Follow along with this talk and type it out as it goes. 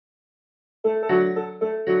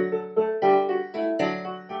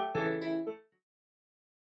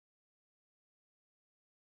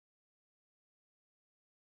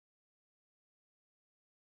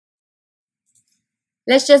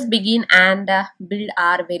Let's just begin and build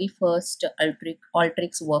our very first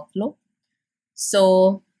alteryx workflow.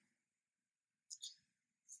 So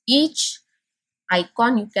each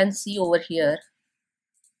icon you can see over here,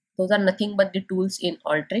 those are nothing but the tools in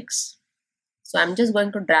alteryx. So I'm just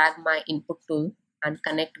going to drag my input tool and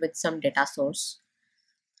connect with some data source.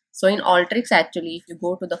 So in alteryx, actually, if you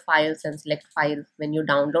go to the files and select file, when you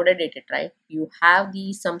downloaded it, right, you have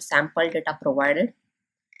some sample data provided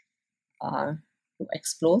to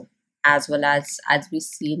explore, as well as we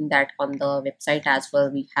seen that on the website as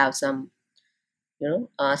well, we have some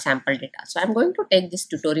sample data. So I'm going to take this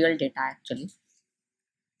tutorial data actually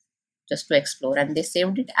just to explore, and they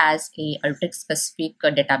saved it as a alteryx specific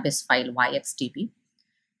database file yxdb.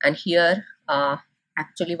 And here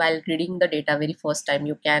actually, while reading the data very first time,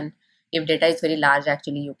 you can, if data is very large,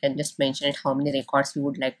 actually you can just mention it how many records you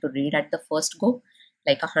would like to read at the first go,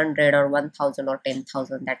 like 100 or 1000 or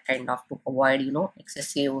 10,000, that kind of, to avoid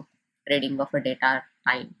excessive reading of a data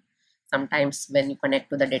time. Sometimes when you connect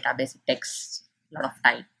to the database, it takes a lot of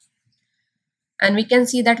time. And we can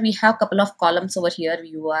see that we have a couple of columns over here.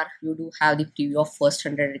 You do have the preview of first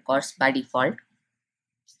 100 records by default.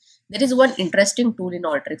 There is one interesting tool in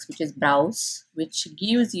Alteryx, which is Browse, which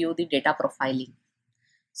gives you the data profiling.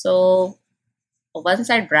 So once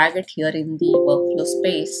I drag it here in the workflow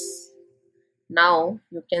space, now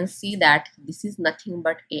you can see that this is nothing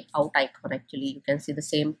but a out icon. Actually, you can see the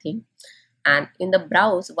same thing. And in the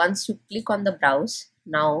browse, once you click on the browse,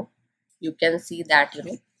 now you can see that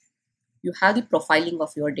you have the profiling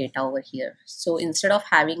of your data over here. So instead of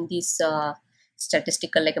having these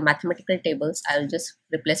statistical, like a mathematical tables, I'll just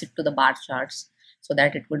replace it to the bar charts, so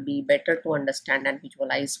that it would be better to understand and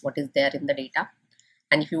visualize what is there in the data.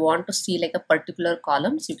 And if you want to see like a particular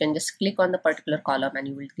columns, you can just click on the particular column and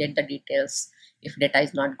you will get the details. If data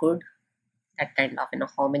is not good, that kind of,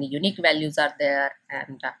 how many unique values are there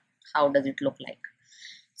and how does it look like.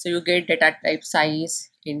 So you get data type, size,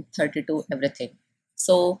 in 32, everything.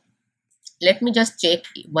 So let me just check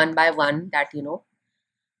one by one that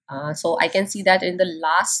so I can see that in the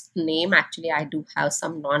last name, actually I do have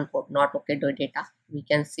some not okay data. We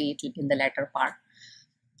can see it in the latter part.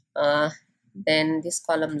 Then this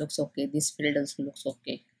column looks okay, this field also looks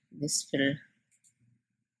okay, this field,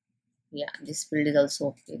 yeah, this field is also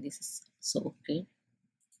okay, this is also okay,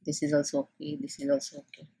 this is also okay, this is also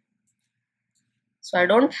okay. So I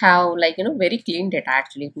don't have like very clean data.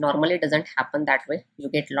 Actually, normally it doesn't happen that way. You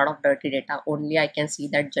get a lot of dirty data. Only I can see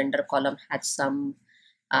that gender column has some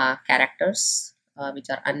characters which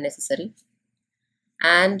are unnecessary.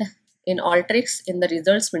 And in Alteryx, in the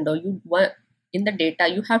results window, in the data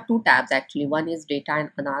you have two tabs actually. One is data and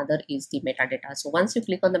another is the metadata. So once you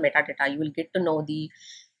click on the metadata, you will get to know the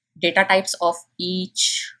data types of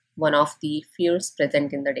each one of the fields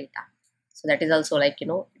present in the data. So that is also like it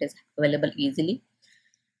is available easily,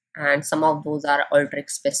 and some of those are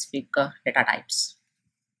Alteryx specific data types.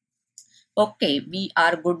 Okay, we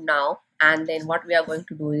are good now. And then what we are going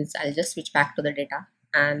to do is I'll just switch back to the data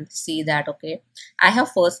and see that okay, I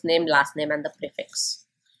have first name, last name, and the prefix.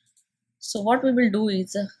 So what we will do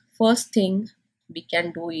is first thing we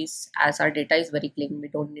can do is, as our data is very clean, we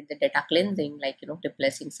don't need the data cleansing, like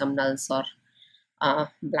replacing some nulls or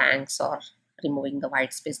blanks or removing the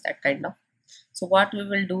white space, that kind of. So what we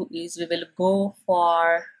will do is we will go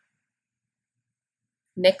for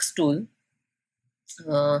next tool,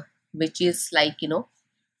 which is like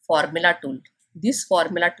formula tool. This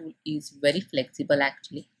formula tool is very flexible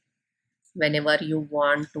actually. Whenever you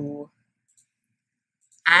want to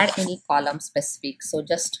add any column specific, so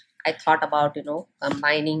just I thought about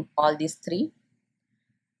combining all these three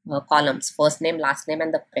columns, first name, last name,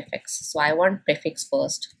 and the prefix. So I want prefix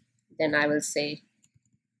first, then I will say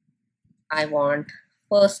I want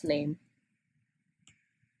first name,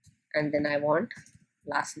 and then I want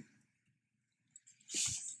last name.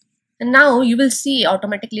 And now you will see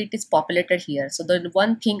automatically it is populated here. So the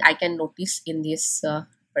one thing I can notice in this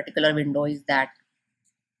particular window is that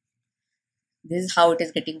this is how it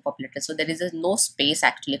is getting populated. So there is no space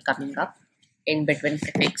actually coming up in between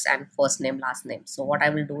prefix and first name, last name. So what I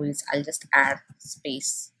will do is I'll just add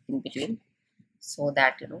space in between, so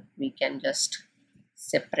that we can just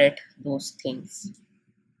separate those things.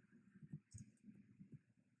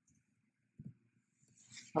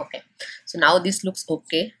 Okay, so now this looks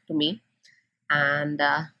okay to me, and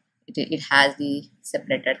it has the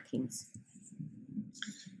separated things.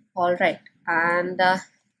 All right, and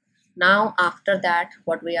now after that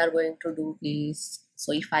what we are going to do is,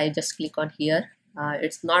 so if I just click on here,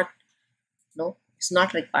 it's not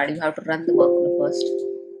required. You have to run the workflow first,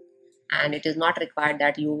 and it is not required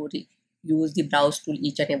that you use the browse tool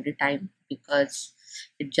each and every time, because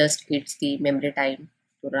it just eats the memory time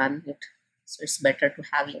to run it. So it's better to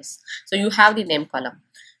have less. So you have the name column.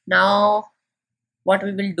 Now what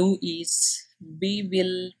we will do is we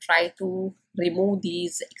will try to remove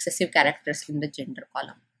these excessive characters in the gender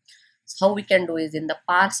column. So how we can do is in the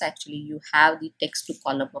parse, actually you have the text to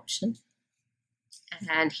column option,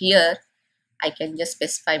 and here I can just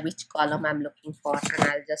specify which column I'm looking for, and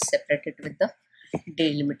I'll just separate it with the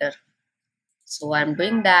delimiter. So I'm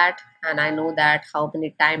doing that, and I know that how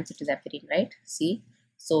many times it is appearing, right? See,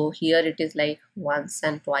 so here it is like once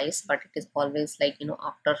and twice, but it is always like, you know,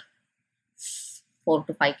 after 4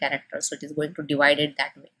 to 5 characters, so it is going to divide it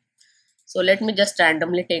that way. So let me just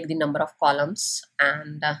randomly take the number of columns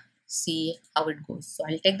and see how it goes. So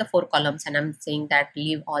I'll take the 4 columns, and I'm saying that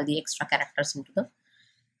leave all the extra characters into the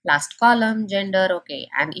last column. Gender, okay.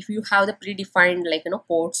 And if you have the predefined, like, you know,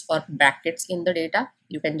 quotes or brackets in the data,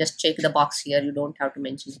 you can just check the box here, you don't have to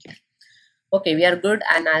mention it. Okay, we are good,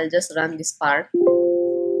 and I'll just run this part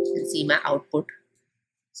and see my output.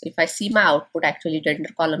 So if I see my output, actually gender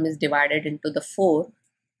column is divided into the 4,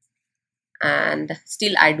 and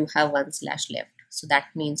still I do have 1 slash left. So that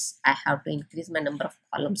means I have to increase my number of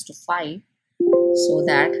columns to 5, so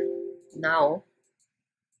that now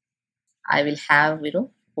I will have, you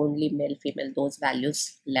know, only male female, those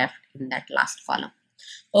values left in that last column.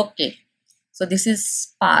 Okay, so this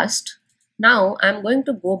is parsed. Now I'm going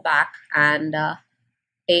to go back and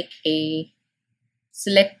take a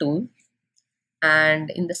select tool, and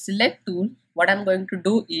in the select tool what I'm going to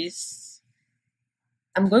do is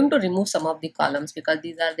I'm going to remove some of the columns, because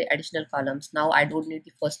these are the additional columns. Now I don't need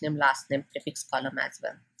the first name, last name, prefix column as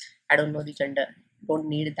well. I don't know the gender, don't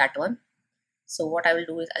need that one. So what I will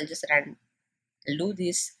do is I'll just I'll do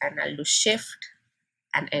this, and I'll do shift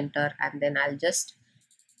and enter, and then I'll just,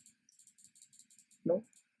 you know,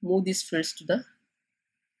 move these fields to the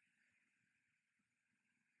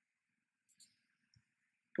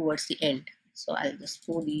towards the end. So I'll just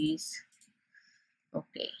move these.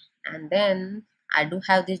 Okay, and then I do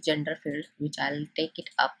have this gender field, which I'll take it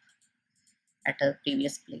up at a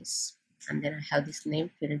previous place, and then I have this name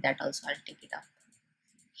field that also I'll take it up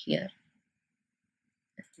here,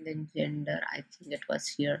 and then gender, I think it was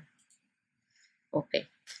here. Okay,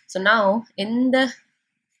 so now in the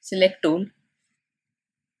select tool,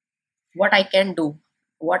 what I can do,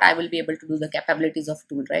 what I will be able to do, the capabilities of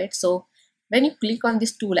tool, right? So when you click on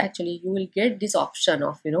this tool, actually you will get this option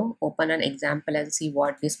of, you know, open an example and see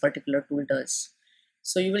what this particular tool does.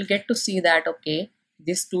 So you will get to see that, okay,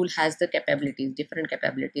 this tool has the capabilities, different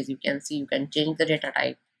capabilities. You can see, you can change the data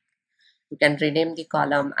type, you can rename the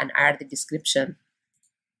column and add the description.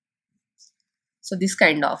 So this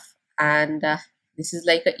kind of, and this is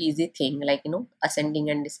like a easy thing, like, you know, ascending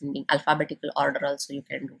and descending, alphabetical order also you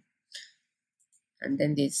can do. And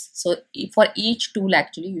then this, so for each tool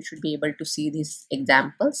actually you should be able to see these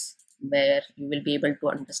examples, where you will be able to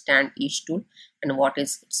understand each tool and what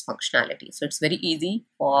is its functionality. So it's very easy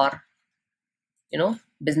for, you know,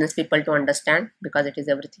 business people to understand, because it is,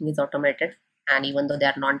 everything is automated, and even though they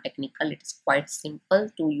are non-technical, it is quite simple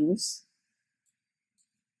to use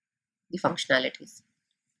the functionalities.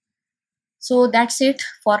 So that's it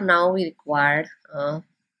for now we required.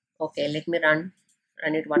 Okay, let me run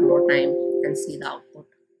it one more time and see the output.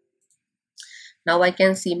 Now I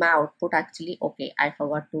can see my output actually. Okay, I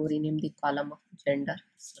forgot to rename the column of gender,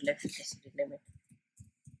 so let's just rename it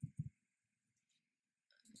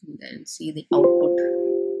and then see the output.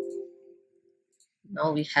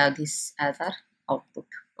 Now we have this as our output.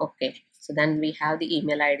 Okay, so then we have the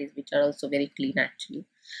email IDs, which are also very clean actually.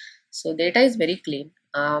 So data is very clean.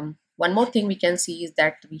 One more thing we can see is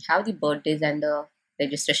that we have the birthdays and the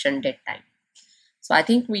registration date time. So I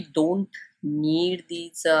think we don't need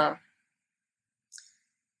these.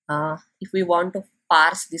 If we want to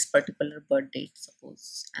parse this particular birth date,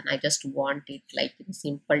 suppose, and I just want it like in a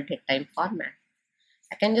simple date time format,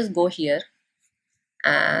 I can just go here,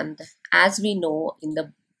 and as we know in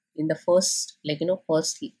the first, like, you know,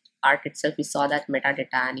 first part itself, we saw that metadata,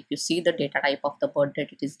 and if you see the data type of the birth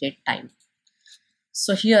date, it is date time.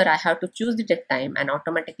 So here I have to choose the date time, and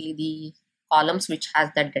automatically the columns which has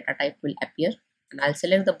that data type will appear, and I'll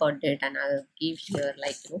select the birth date, and I'll give here,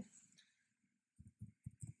 like, you know,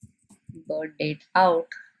 birth date out,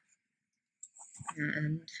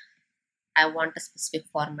 and I want a specific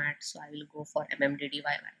format, so I will go for mmddyy,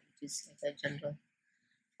 which is like a general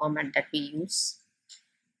format that we use,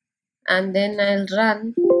 and then I'll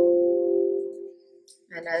run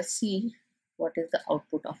and I'll see what is the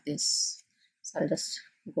output of this. So I'll just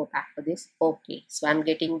go back to this. Okay, so I'm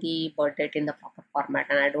getting the birth date in the proper format,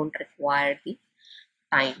 and I don't require the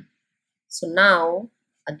time. So now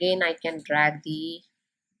Again, I can drag the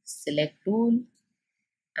select tool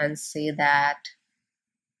and say that,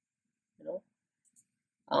 you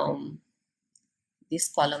know, this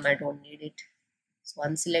column I don't need it. So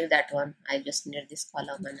unselect that one. I just need this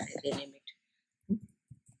column and I rename it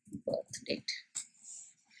birth date.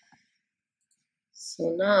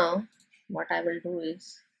 So now what I will do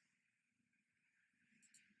is,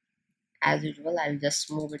 as usual, I'll just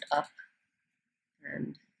move it up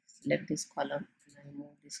and select this column and I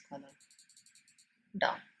move this column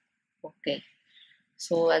down. Okay.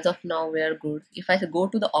 So as of now we are good. If I go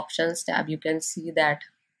to the options tab, you can see that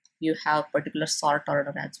you have particular sort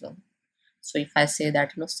order as well. So if I say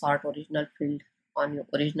that, sort original field on your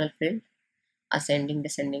original field, ascending,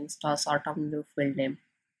 descending, sort of new field name,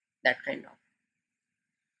 that kind of.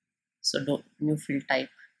 So do new field type.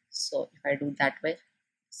 So if I do that way,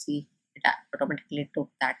 see, it automatically took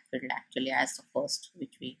that field actually as the first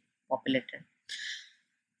which we populated.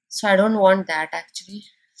 So I don't want that actually.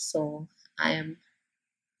 So I am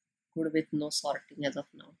good with no sorting as of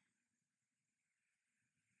now.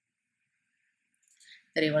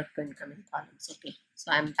 Revert to incoming columns. Okay,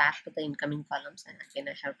 so I'm back to the incoming columns and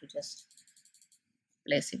again I have to just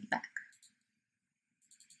place it back.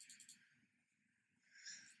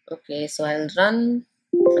 Okay, so I'll run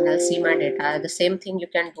and I'll see my data. The same thing you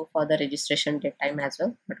can do for the registration date time as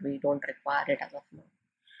well, but we don't require it as of now.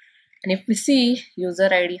 And if we see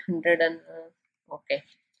user ID 100 and okay,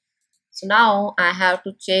 so now I have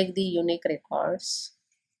to check the unique records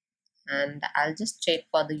and I'll just check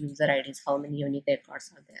for the user IDs how many unique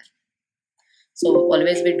records are there. So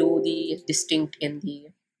always we do the distinct in the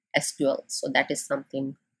SQL, so that is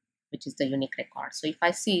something which is the unique record. So if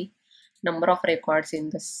I see number of records in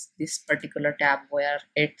this particular tab were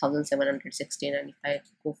 8716, and if I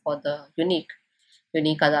go for the unique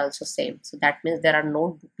are also same, so that means there are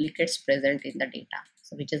no duplicates present in the data,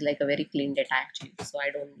 so which is like a very clean data actually, so I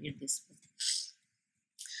don't need this.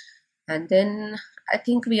 And then I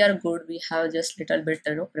think we are good. We have just little bit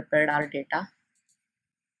prepared our data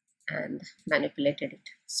and manipulated it.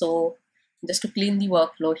 So just to clean the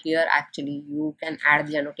workflow here, actually you can add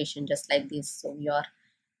the annotation just like this. So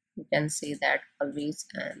you can say that always,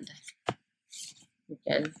 and you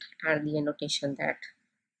can add the annotation that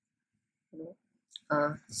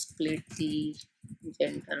split the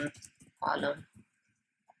gender column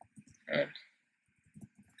and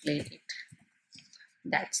clean it,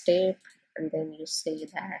 that step. And then you say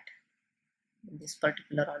that in this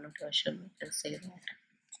particular annotation you can say that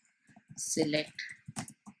select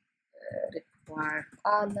required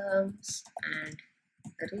columns and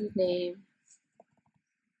rename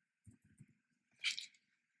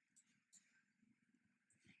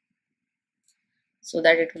so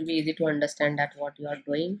that it will be easy to understand that what you are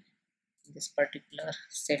doing in this particular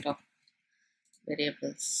set of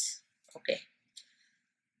variables. Okay,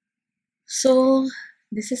 so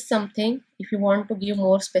this is something. If you want to give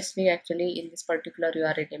more specific, actually in this particular you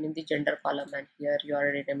are renaming the gender column and here you are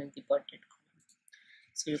renaming the birth date column,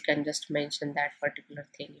 so you can just mention that particular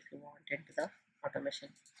thing if you want into the automation.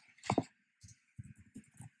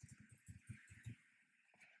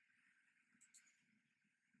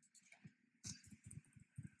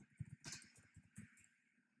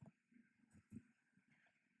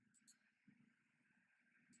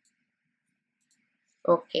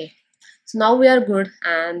 Okay, so now we are good,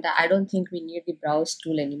 and I don't think we need the browse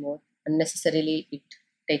tool anymore. Unnecessarily it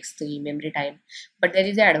takes the memory time, but there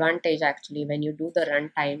is an advantage actually. When you do the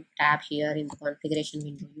runtime tab here in the configuration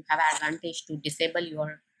window, you have advantage to disable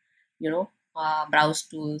your browse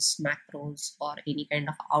tools, macros, or any kind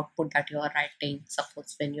of output that you are writing.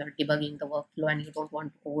 Suppose when you are debugging the workflow and you don't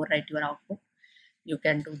want to overwrite your output, you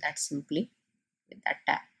can do that simply with that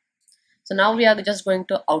tab. So now we are just going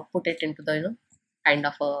to output it into the kind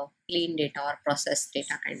of a clean data or processed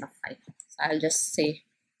data kind of file. So I'll just say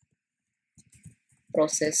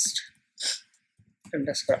processed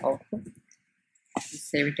underscore output,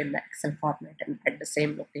 save it in the Excel format and at the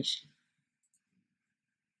same location.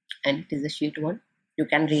 And it is a sheet 1. You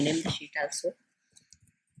can rename the sheet also.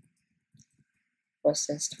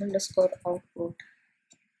 Processed underscore output.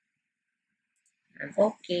 And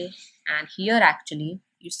okay. And here actually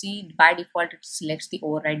you see by default it selects the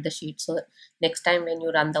override the sheet. So next time when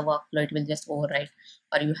you run the workflow, it will just override,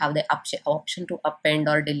 or you have the option to append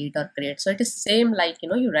or delete or create. So it is same like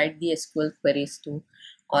you write the SQL queries to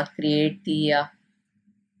or create the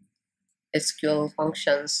SQL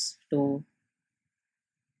functions to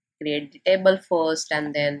create the table first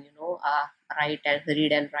and then write and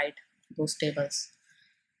read and write those tables.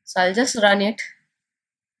 So I'll just run it.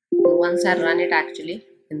 Once I run it actually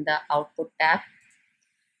in the output tab,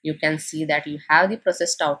 you can see that you have the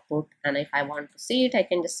processed output, and if I want to see it, I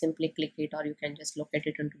can just simply click it, or you can just locate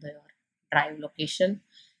it into your drive location,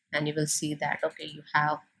 and you will see that okay, you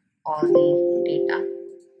have all the data,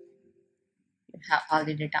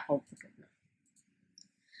 output right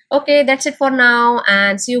now. Okay, that's it for now,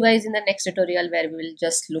 and see you guys in the next tutorial, where we will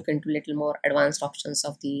just look into little more advanced options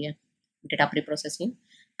of the data pre-processing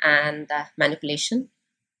and manipulation.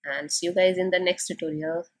 And see you guys in the next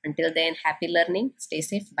tutorial. Until then, happy learning, stay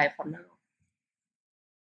safe, bye for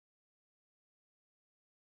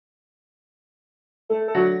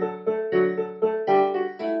now.